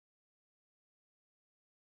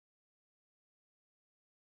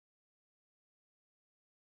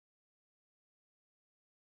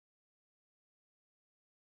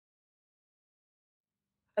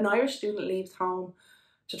An Irish student leaves home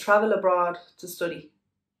to travel abroad to study.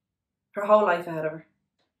 Her whole life ahead of her.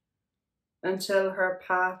 Until her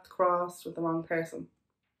path crossed with the wrong person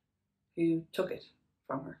who took it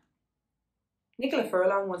from her. Nicola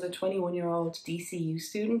Furlong was a 21-year-old DCU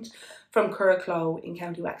student from Curracloe in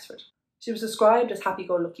County Wexford. She was described as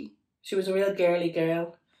happy-go-lucky. She was a real girly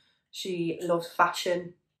girl. She loved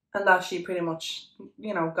fashion and that she pretty much,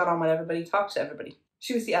 got on with everybody, talked to everybody.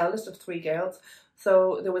 She was the eldest of 3 girls.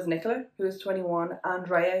 So there was Nicola, who was 21,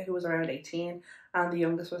 Andrea, who was around 18, and the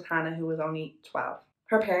youngest was Hannah, who was only 12.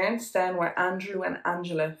 Her parents then were Andrew and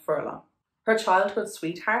Angela Furlong. Her childhood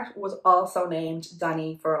sweetheart was also named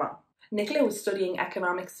Danny Furlong. Nicola was studying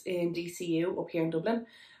economics in DCU up here in Dublin,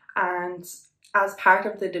 and as part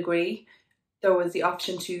of the degree, there was the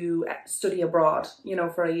option to study abroad,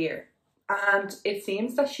 for a year. And it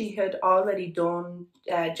seems that she had already done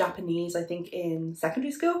Japanese, I think, in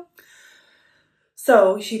secondary school.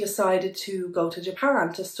 So she decided to go to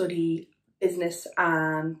Japan to study business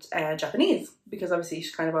and Japanese, because obviously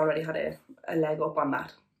she kind of already had a leg up on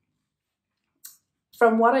that.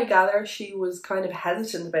 From what I gather, she was kind of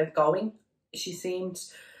hesitant about going. It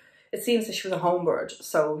seems that she was a homebird,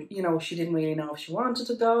 so, she didn't really know if she wanted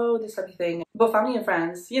to go, this type of thing. But family and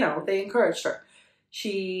friends, they encouraged her.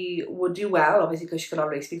 She would do well, obviously, because she could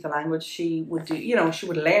already speak the language. She would do, she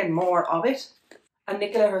would learn more of it. And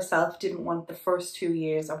Nicola herself didn't want the first 2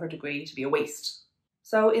 years of her degree to be a waste.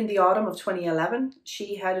 So in the autumn of 2011,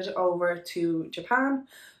 she headed over to Japan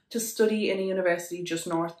to study in a university just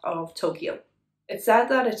north of Tokyo. It said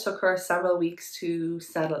that it took her several weeks to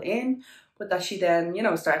settle in, but that she then,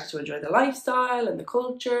 started to enjoy the lifestyle and the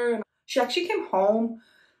culture. She actually came home,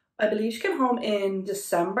 I believe she came home in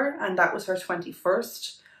December, and that was her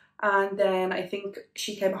 21st. And then I think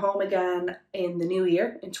she came home again in the new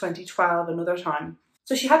year, in 2012, another time.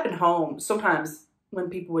 So she had been home. Sometimes when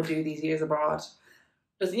people would do these years abroad,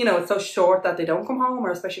 because, it's so short that they don't come home,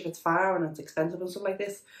 or especially if it's far and it's expensive and stuff like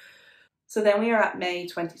this. So then we are at May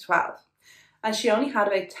 2012. And she only had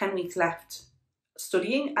about 10 weeks left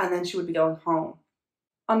studying, and then she would be going home.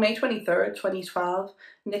 On May 23rd, 2012,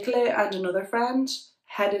 Nicola and another friend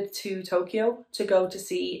headed to Tokyo to go to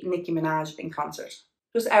see Nicki Minaj in concert.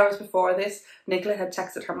 Just hours before this, Nicola had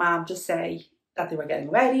texted her mom to say that they were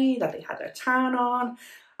getting ready, that they had their tan on,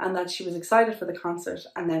 and that she was excited for the concert,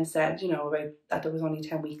 and then said, about that there was only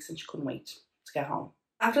 10 weeks and she couldn't wait to get home.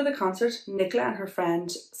 After the concert, Nicola and her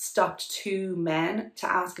friend stopped 2 men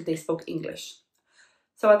to ask if they spoke English.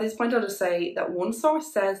 So at this point, I'll just say that one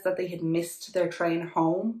source says that they had missed their train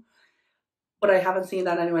home, but I haven't seen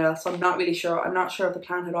that anywhere else, so I'm not really sure. I'm not sure if the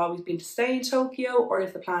plan had always been to stay in Tokyo or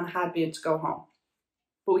if the plan had been to go home.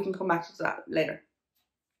 But we can come back to that later.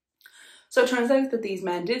 So it turns out that these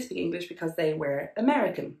men did speak English because they were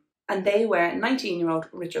American. And they were 19-year-old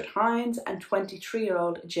Richard Hines and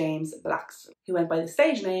 23-year-old James Blackston, who went by the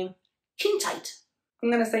stage name King Tight. I'm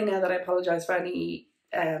going to say now that I apologise for any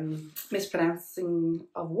mispronouncing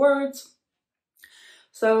of words.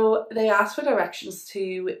 So they asked for directions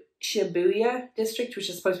to Shibuya district, which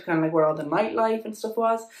is supposed to be kind of like where all the nightlife and stuff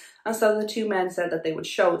was. And so the 2 men said that they would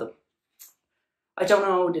show them. I don't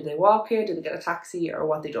know, did they walk here, did they get a taxi, or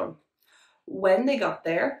what they done? When they got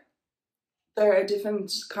there, there are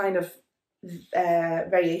different kind of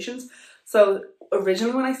variations. So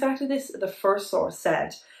originally when I started this, the first source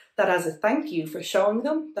said that as a thank you for showing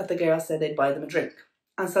them, that the girls said they'd buy them a drink.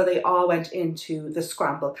 And so they all went into the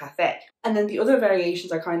Scramble Cafe. And then the other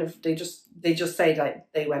variations are kind of, they just say that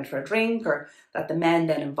they went for a drink, or that the men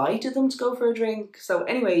then invited them to go for a drink. So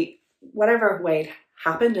anyway, whatever way it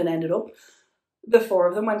happened and ended up, the 4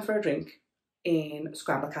 of them went for a drink in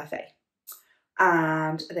Scramble Cafe.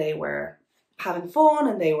 And they were having fun,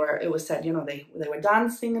 and it was said, they were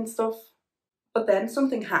dancing and stuff. But then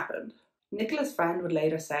something happened. Nicola's friend would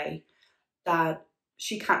later say that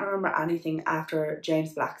she can't remember anything after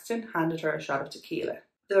James Blackston handed her a shot of tequila.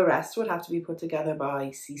 The rest would have to be put together by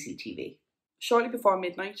CCTV. Shortly before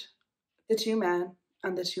midnight, the 2 men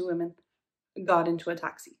and the 2 women got into a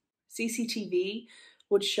taxi. CCTV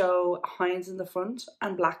would show Hines in the front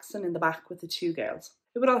and Blackston in the back with the 2 girls.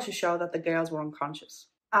 It would also show that the girls were unconscious.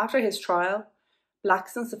 After his trial,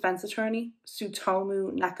 Blackston's defence attorney,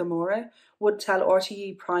 Tsutomu Nakamura, would tell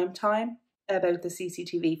RTE Primetime about the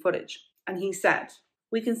CCTV footage. And he said,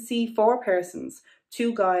 "We can see 4 persons,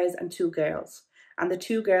 2 guys and 2 girls, and the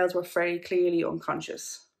 2 girls were very clearly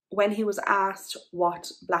unconscious." When he was asked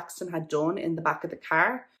what Blackston had done in the back of the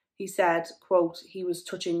car, he said, quote, he was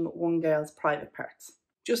touching one girl's private parts.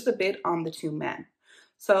 Just a bit on the 2 men.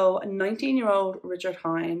 So 19-year-old Richard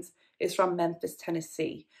Hines is from Memphis,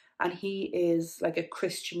 Tennessee, and he is like a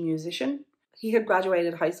Christian musician. He had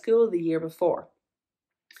graduated high school the year before,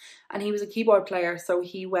 and he was a keyboard player, so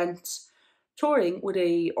he went touring with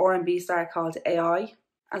a R&B star called AI,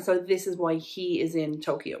 and so this is why he is in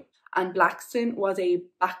Tokyo. And Blackson was a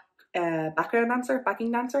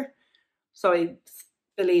backing dancer, so I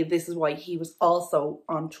believe this is why he was also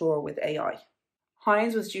on tour with AI.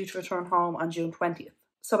 Hines was due to return home on June 20th.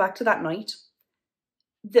 So back to that night,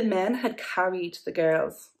 the men had carried the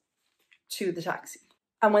girls to the taxi.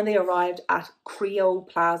 And when they arrived at Creo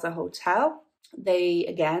Plaza Hotel, they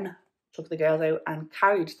again took the girls out and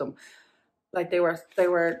carried them. Like they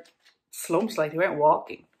were slumped, like they weren't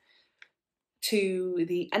walking, to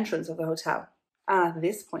the entrance of the hotel. And at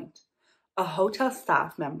this point, a hotel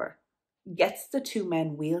staff member gets the two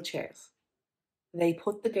men wheelchairs. They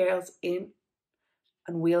put the girls in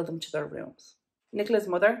and wheel them to their rooms. Nicola's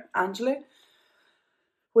mother, Angela,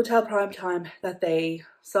 would tell Primetime that they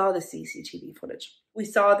saw the CCTV footage. We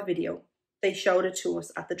saw the video. They showed it to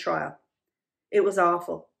us at the trial. It was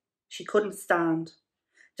awful. She couldn't stand.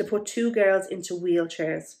 To put two girls into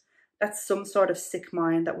wheelchairs, that's some sort of sick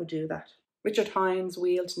mind that would do that. Richard Hines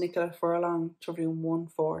wheeled Nicola Furlong to room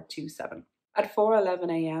 1427. At 4:11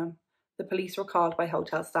 a.m, the police were called by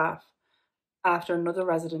hotel staff after another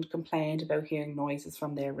resident complained about hearing noises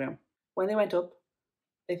from their room. When they went up,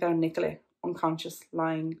 they found Nicola unconscious,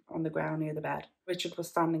 lying on the ground near the bed. Richard was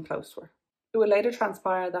standing close to her. It would later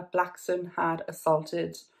transpire that Blackson had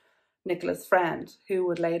assaulted Nicola's friend, who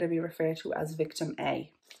would later be referred to as Victim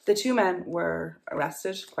A. The two men were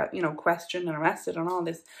arrested, questioned and arrested and all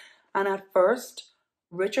this. And at first,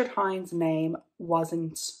 Richard Hines' name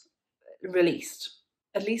wasn't released,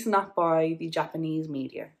 at least not by the Japanese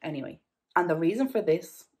media anyway. And the reason for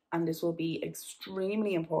this, and this will be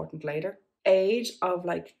extremely important later, age of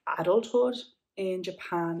like adulthood in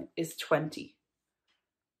Japan is 20.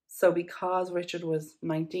 So because Richard was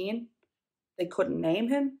 19, they couldn't name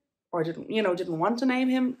him, or didn't want to name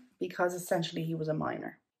him, because essentially he was a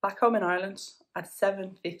minor. Back home in Ireland at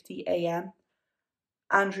 7:50 a.m,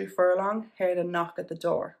 Andrew Furlong heard a knock at the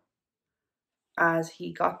door. As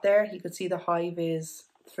he got there, he could see the high-vis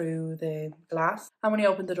through the glass, and when he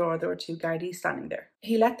opened the door, there were two guardies standing there.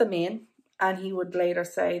 He let them in, and he would later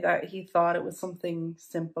say that he thought it was something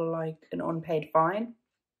simple like an unpaid fine.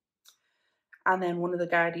 And then one of the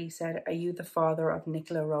guardies said, "Are you the father of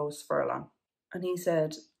Nicola Rose Furlong?" And he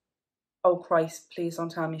said, "Oh Christ, please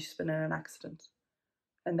don't tell me she's been in an accident."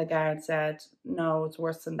 And the guard said, "No, it's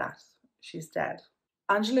worse than that. She's dead."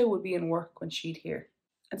 Angela would be in work when she'd hear.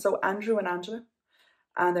 And so Andrew and Angela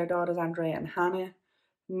and their daughters Andrea and Hannah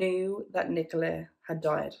knew that Nicola had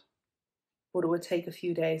died. But it would take a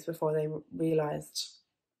few days before they realised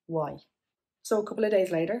why. So a couple of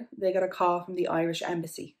days later, they got a call from the Irish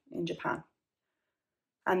Embassy in Japan.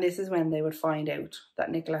 And this is when they would find out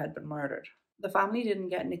that Nicola had been murdered. The family didn't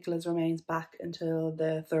get Nicola's remains back until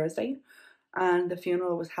the Thursday, and the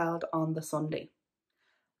funeral was held on the Sunday.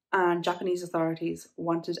 And Japanese authorities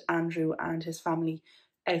wanted Andrew and his family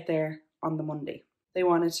out there on the Monday. They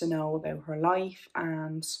wanted to know about her life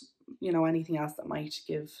and, anything else that might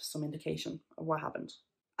give some indication of what happened.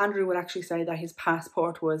 Andrew would actually say that his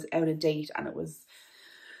passport was out of date, and it was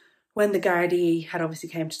when the Gardaí had obviously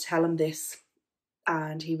came to tell him this,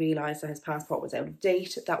 and he realised that his passport was out of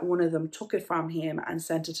date, that one of them took it from him and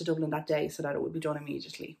sent it to Dublin that day so that it would be done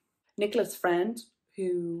immediately. Nicola's friend,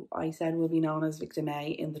 who I said will be known as Victim A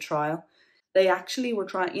in the trial, they actually were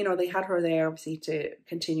trying, they had her there obviously to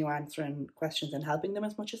continue answering questions and helping them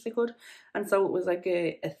as much as they could. And so it was like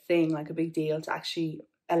a thing, like a big deal to actually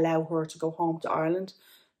allow her to go home to Ireland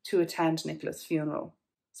to attend Nicola's funeral.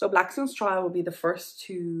 So Blackson's trial will be the first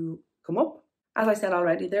to come up. As I said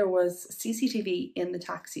already, there was CCTV in the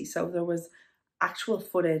taxi, so there was actual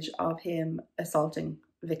footage of him assaulting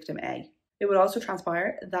Victim A. It would also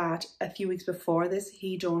transpire that a few weeks before this,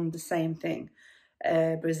 he done the same thing.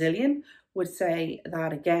 A Brazilian would say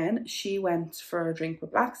that again, she went for a drink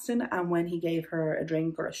with Blackson, and when he gave her a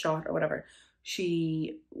drink or a shot or whatever,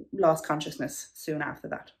 she lost consciousness soon after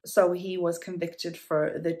that. So he was convicted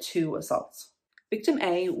for the two assaults. Victim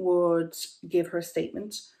A would give her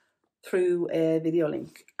statement through a video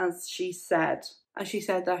link, as she said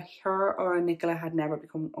that her or Nicola had never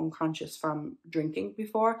become unconscious from drinking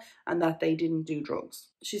before, and that they didn't do drugs.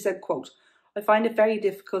 She said, quote, "I find it very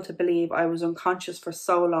difficult to believe I was unconscious for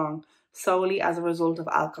so long solely as a result of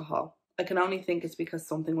alcohol. I can only think it's because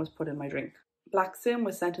something was put in my drink." Blackson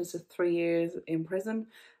was sentenced to 3 years in prison,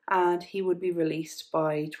 and he would be released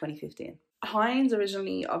by 2015. Hines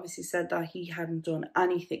originally obviously said that he hadn't done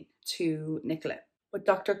anything to Nicola. But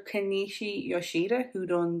Dr. Kenichi Yoshida, who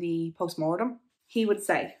done the post-mortem, he would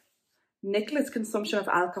say Nicola's consumption of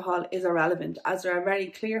alcohol is irrelevant as there are very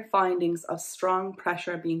clear findings of strong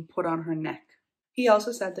pressure being put on her neck. He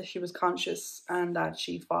also said that she was conscious and that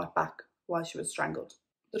she fought back while she was strangled.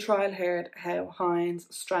 The trial heard how Hines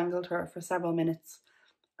strangled her for several minutes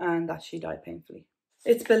and that she died painfully.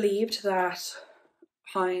 It's believed that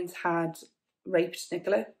Hines had raped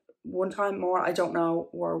Nicola one time more, I don't know,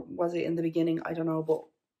 or was it in the beginning, I don't know,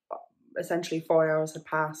 but essentially 4 hours had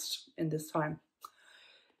passed in this time.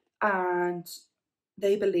 And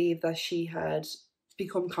they believe that she had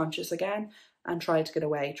become conscious again and tried to get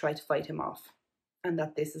away, tried to fight him off, and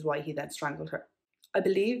that this is why he then strangled her. I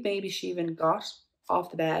believe maybe she even got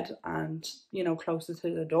off the bed and, you know, closer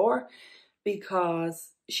to the door because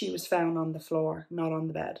she was found on the floor, not on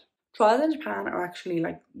the bed. Trials in Japan are actually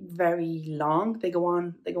like very long. They go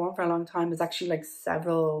on for a long time. There's actually like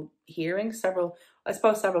several hearings, several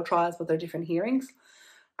trials, but they're different hearings.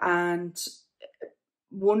 And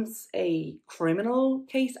once a criminal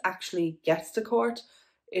case actually gets to court,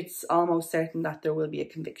 it's almost certain that there will be a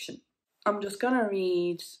conviction. I'm just gonna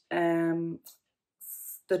read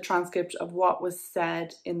the transcript of what was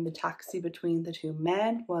said in the taxi between the two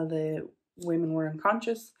men while the women were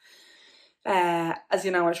unconscious. As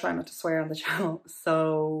you know, I try not to swear on the channel,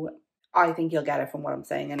 so I think you'll get it from what I'm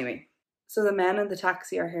saying anyway. So the men in the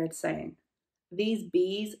taxi are heard saying, "These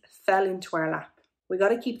bees fell into our lap. We got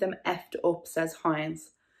to keep them effed up," says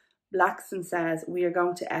Hines. Blackson says, "We are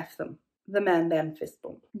going to F them." The men then fist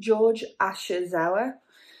bump. Judge Ashizawa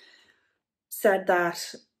said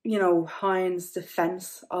that, you know, Hines'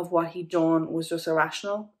 defense of what he'd done was just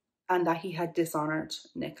irrational and that he had dishonored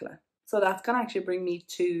Nicola. So that's going to actually bring me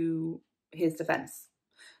to his defense.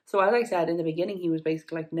 So as I said in the beginning, he was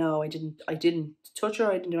basically like, no, I didn't touch her,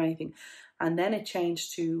 I didn't do anything. And then it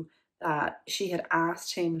changed to that she had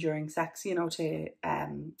asked him during sex, you know, to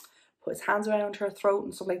put his hands around her throat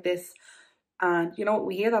and stuff like this. And you know,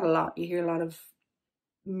 we hear that a lot. You hear a lot of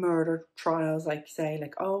murder trials like say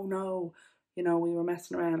like, oh no, you know, we were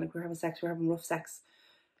messing around, like we were having sex, we were having rough sex.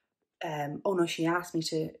 Oh no, she asked me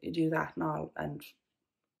to do that and all. And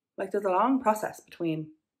like there's a long process between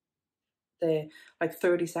the like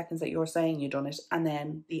 30 seconds that you're saying you done it and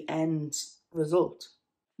then the end result.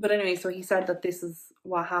 But anyway, so he said that this is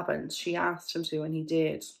what happened. She asked him to and he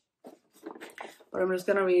did. But I'm just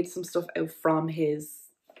going to read some stuff out from his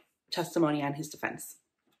testimony and his defense.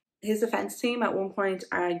 His defense team at one point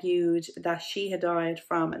argued that she had died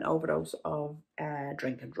from an overdose of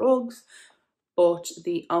drink and drugs, but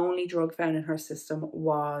the only drug found in her system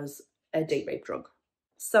was a date rape drug.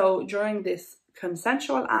 So during this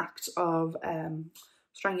consensual act of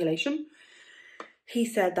strangulation, he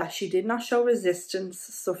said that she did not show resistance,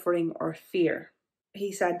 suffering, or fear.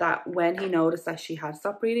 He said that when he noticed that she had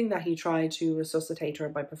stopped breathing, that he tried to resuscitate her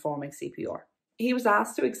by performing CPR. He was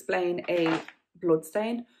asked to explain a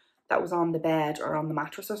bloodstain that was on the bed or on the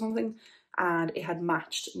mattress or something, and it had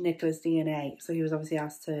matched Nicola's DNA. So he was obviously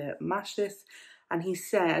asked to match this, and he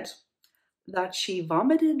said that she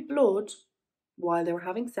vomited blood while they were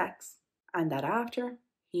having sex, and that after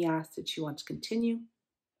he asked did she want to continue,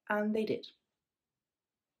 and they did.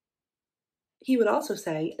 He would also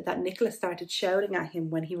say that Nicola started shouting at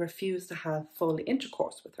him when he refused to have full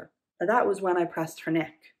intercourse with her. And that was when I pressed her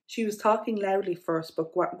neck. She was talking loudly first,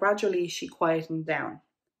 but gradually she quietened down.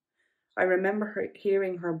 I remember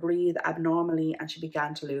hearing her breathe abnormally and she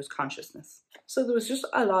began to lose consciousness. So there was just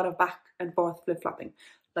a lot of back and forth flip-flopping.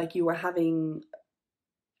 Like you were having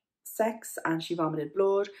sex and she vomited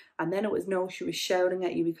blood, and then it was no, she was shouting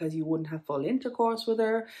at you because you wouldn't have full intercourse with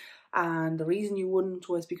her, and the reason you wouldn't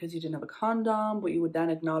was because you didn't have a condom, but you would then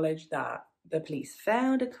acknowledge that the police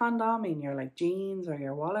found a condom in your like jeans or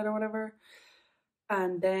your wallet or whatever.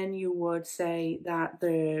 And then you would say that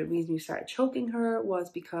the reason you started choking her was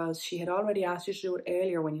because she had already asked you to do it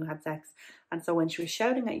earlier when you had sex, and so when she was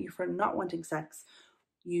shouting at you for not wanting sex,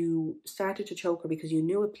 you started to choke her because you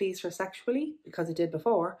knew it pleased her sexually because it did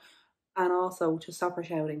before, and also to stop her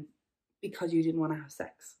shouting because you didn't want to have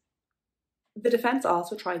sex. The defense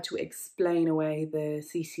also tried to explain away the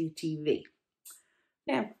CCTV.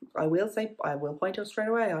 Now, I will point out straight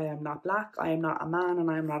away, I am not black, I am not a man,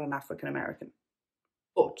 and I am not an African American.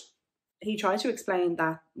 But he tried to explain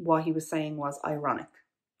that what he was saying was ironic.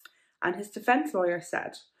 And his defense lawyer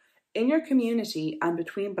said, "In your community and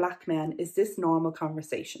between black men, is this normal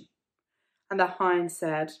conversation?" And that Hines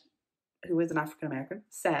said, who is an African American,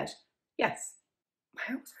 said, "Yes."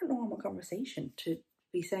 How is that a normal conversation to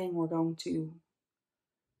be saying we're going to,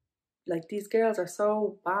 like, these girls are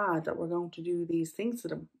so bad that we're going to do these things to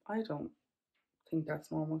them? I don't think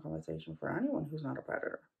that's normal conversation for anyone who's not a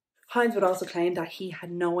predator. Hines would also claim that he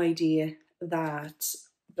had no idea that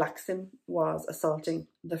Blackstone was assaulting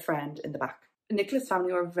the friend in the back. Nicola's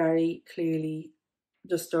family were very clearly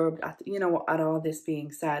disturbed at, at all this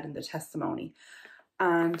being said in the testimony.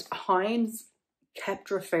 And Hines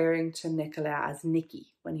kept referring to Nicola as Nicki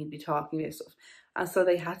when he'd be talking about stuff. And so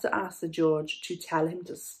they had to ask the judge to tell him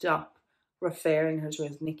to stop referring her to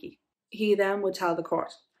as Nicki. He then would tell the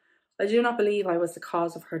court, "I do not believe I was the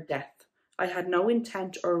cause of her death. I had no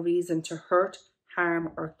intent or reason to hurt,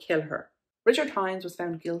 harm, or kill her." Richard Hines was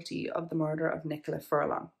found guilty of the murder of Nicola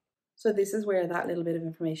Furlong. So this is where that little bit of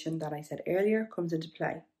information that I said earlier comes into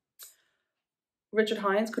play. Richard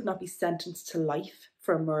Hines could not be sentenced to life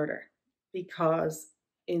for murder because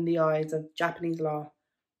in the eyes of Japanese law,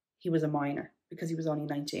 he was a minor because he was only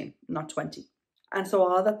 19, not 20. And so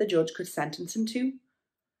all that the judge could sentence him to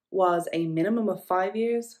was a minimum of 5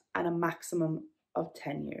 years and a maximum of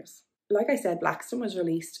 10 years. Like I said, Blackstone was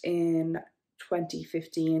released in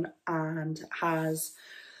 2015 and has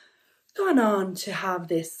gone on to have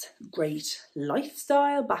this great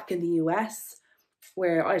lifestyle back in the US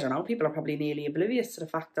where, I don't know, people are probably nearly oblivious to the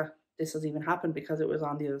fact that this has even happened because it was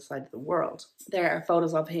on the other side of the world. There are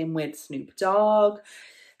photos of him with Snoop Dogg.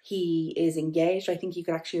 He is engaged. I think he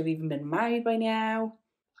could actually have even been married by now.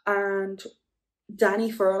 And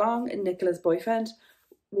Danny Furlong, Nicola's boyfriend,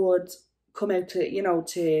 would come out to,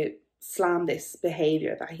 to slam this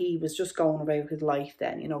behaviour that he was just going about his life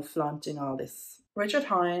then, flaunting all this. Richard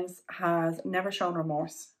Hines has never shown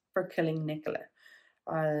remorse for killing Nicola.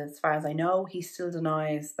 As far as I know, he still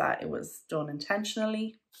denies that it was done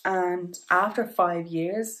intentionally. And after 5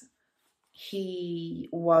 years, he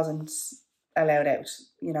wasn't allowed out,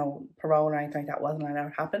 parole or anything like that wasn't allowed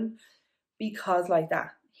to happen because like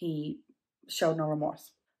that, he showed no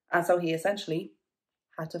remorse. And so he essentially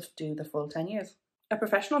had to do the full 10 years. A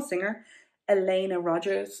professional singer, Elena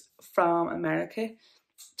Rogers from America,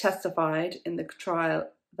 testified in the trial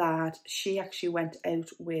that she actually went out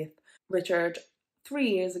with Richard 3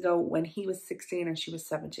 years ago when he was 16 and she was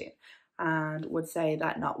 17, and would say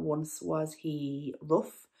that not once was he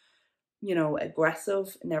rough,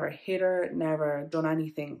 aggressive, never hit her, never done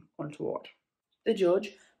anything untoward. The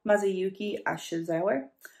judge, Masayuki Ashizawa,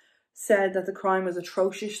 said that the crime was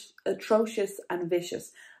atrocious and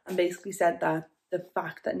vicious, and basically said that the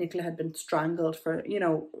fact that Nicola had been strangled for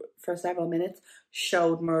several minutes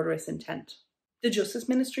showed murderous intent. The Justice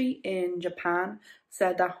Ministry in Japan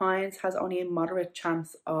said that Hines has only a moderate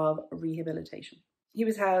chance of rehabilitation. He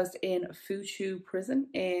was housed in Fuchu prison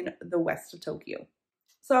in the west of Tokyo.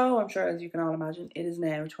 So I'm sure, as you can all imagine, it is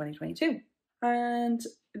now 2022. And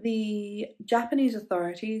the Japanese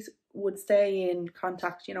authorities would stay in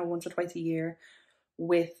contact, once or twice a year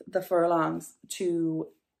with the Furlongs to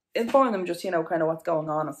inform them just, kind of what's going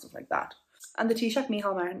on and stuff like that. And the Taoiseach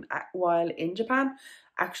Micheál Martin, while in Japan,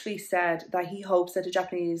 actually said that he hopes that the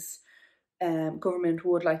Japanese government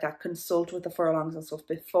would like that consult with the Furlongs and stuff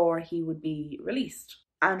before he would be released.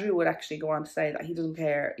 Andrew would actually go on to say that he doesn't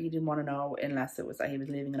care, he didn't want to know unless it was that he was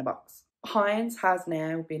living in a box. Hines has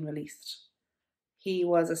now been released. He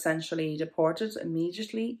was essentially deported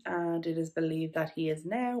immediately, and it is believed that he is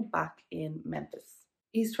now back in Memphis.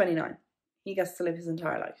 He's 29. He gets to live his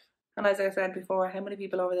entire life. And as I said before, how many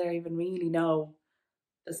people over there even really know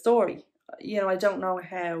the story? I don't know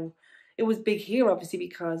how. It was big here, obviously,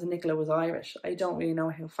 because Nicola was Irish. I don't really know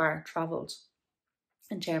how far it travelled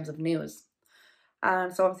in terms of news.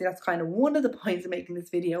 And so obviously that's kind of one of the points of making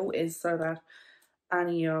this video, is so that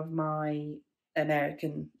any of my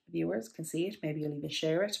American viewers can see it. Maybe you'll even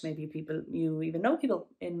share it. Maybe you even know people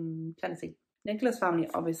in Tennessee. Nicola's family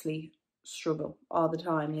obviously struggle all the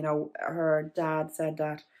time. Her dad said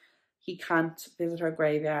that he can't visit her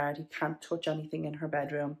graveyard. He can't touch anything in her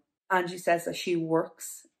bedroom. And she says that she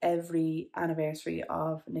works every anniversary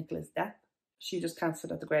of Nicola's death. She just can't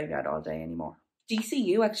sit at the graveyard all day anymore.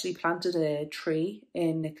 DCU actually planted a tree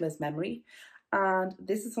in Nicola's memory, and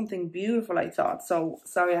this is something beautiful, I thought. So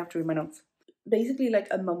sorry, I have to read my notes. Basically, like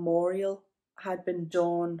a memorial had been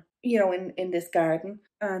done, in this garden,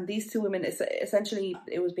 and these two women, essentially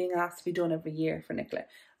it was being asked to be done every year for Nicola,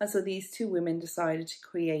 and so these two women decided to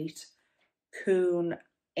create Coon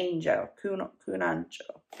Angel.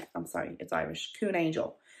 I'm sorry, it's Irish. Coon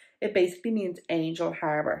Angel. It basically means Angel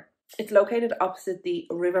Harbour. It's located opposite the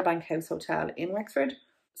Riverbank House Hotel in Wexford.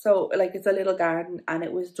 So, it's a little garden, and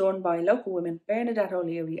it was done by local women, Bernadette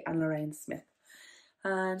O'Leary and Lorraine Smith.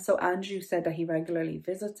 And so Andrew said that he regularly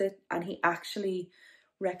visits it, and he actually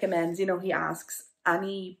recommends, he asks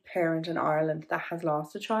any parent in Ireland that has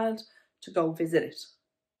lost a child to go visit it.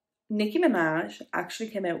 Nicki Minaj actually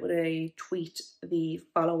came out with a tweet the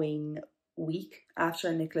following week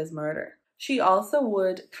after Nicola's murder. She also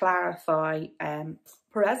would clarify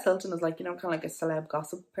Perez Hilton is like, you know, kind of like a celeb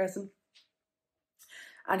gossip person.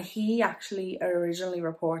 And he actually originally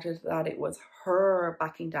reported that it was her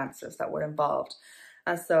backing dancers that were involved.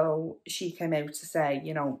 And so she came out to say,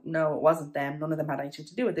 you know, no, it wasn't them. None of them had anything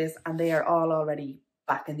to do with this. And they are all already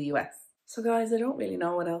back in the US. So guys, I don't really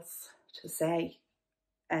know what else to say.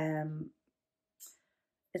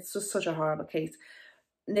 It's just such a horrible case.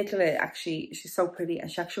 Nicola, actually, she's so pretty, and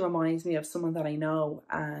she actually reminds me of someone that I know,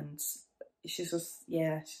 and she's just,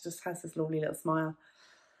 yeah, she just has this lovely little smile.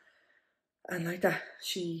 And like that,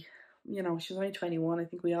 she, you know, she's only 21. I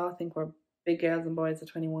think we all think we're big girls and boys at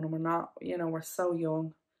 21, and we're not. You know, we're so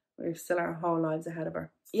young. We've still our whole lives ahead of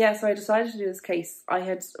her. Yeah, so I decided to do this case. I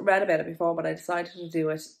had read about it before, but I decided to do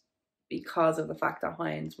it because of the fact that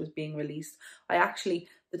Hines was being released. I actually,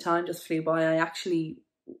 the time just flew by. I actually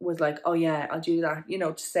was like, oh yeah, I'll do that, you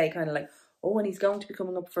know, to say kind of like, oh, and he's going to be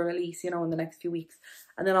coming up for release, you know, in the next few weeks.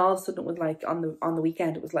 And then all of a sudden it was like on the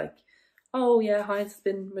weekend, it was like, oh yeah, Hines has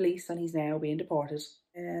been released and he's now being deported.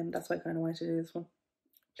 And that's why I kind of wanted to do this one.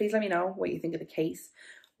 Please let me know what you think of the case.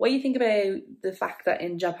 What you think about the fact that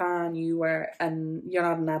in Japan you're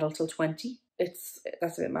not an adult till 20. That's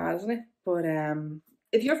a bit mad, isn't it? But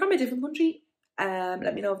if you're from a different country,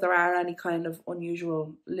 let me know if there are any kind of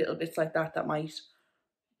unusual little bits like that might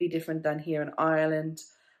be different than here in Ireland,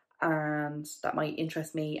 and that might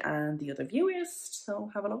interest me and the other viewers. So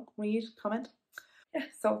have a look, read, comment. Yeah,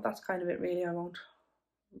 so that's kind of it really. I won't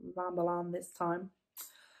ramble on this time.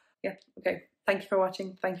 Yeah, okay. Thank you for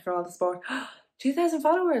watching. Thank you for all the support. 2,000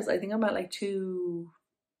 followers. I think I'm at like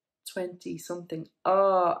 220 something.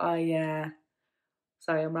 Oh,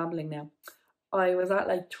 sorry, I'm rambling now. I was at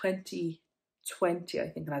like 2020, I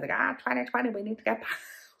think, and I was like, 2020, we need to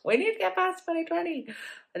get past 2020.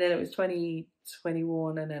 And then it was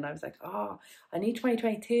 2021, and then I was like, oh, I need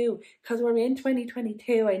 2022 because we're in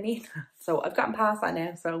 2022. I need that. So I've gotten past that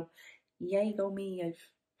now. So yay go me, I've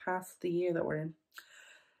passed the year that we're in.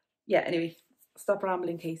 Yeah, anyway, stop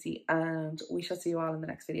rambling, Casey, and we shall see you all in the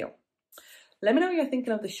next video. Let me know what you're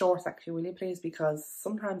thinking of the shorts, actually, will you please? Because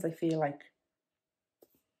sometimes I feel like,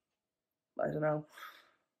 I don't know,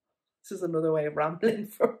 this is another way of rambling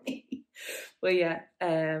for me. But yeah,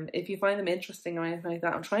 if you find them interesting or anything like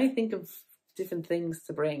that, I'm trying to think of different things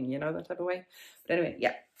to bring, you know, that type of way. But anyway,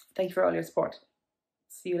 yeah, thank you for all your support.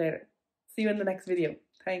 See you later. See you in the next video.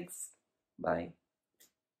 Thanks. Bye.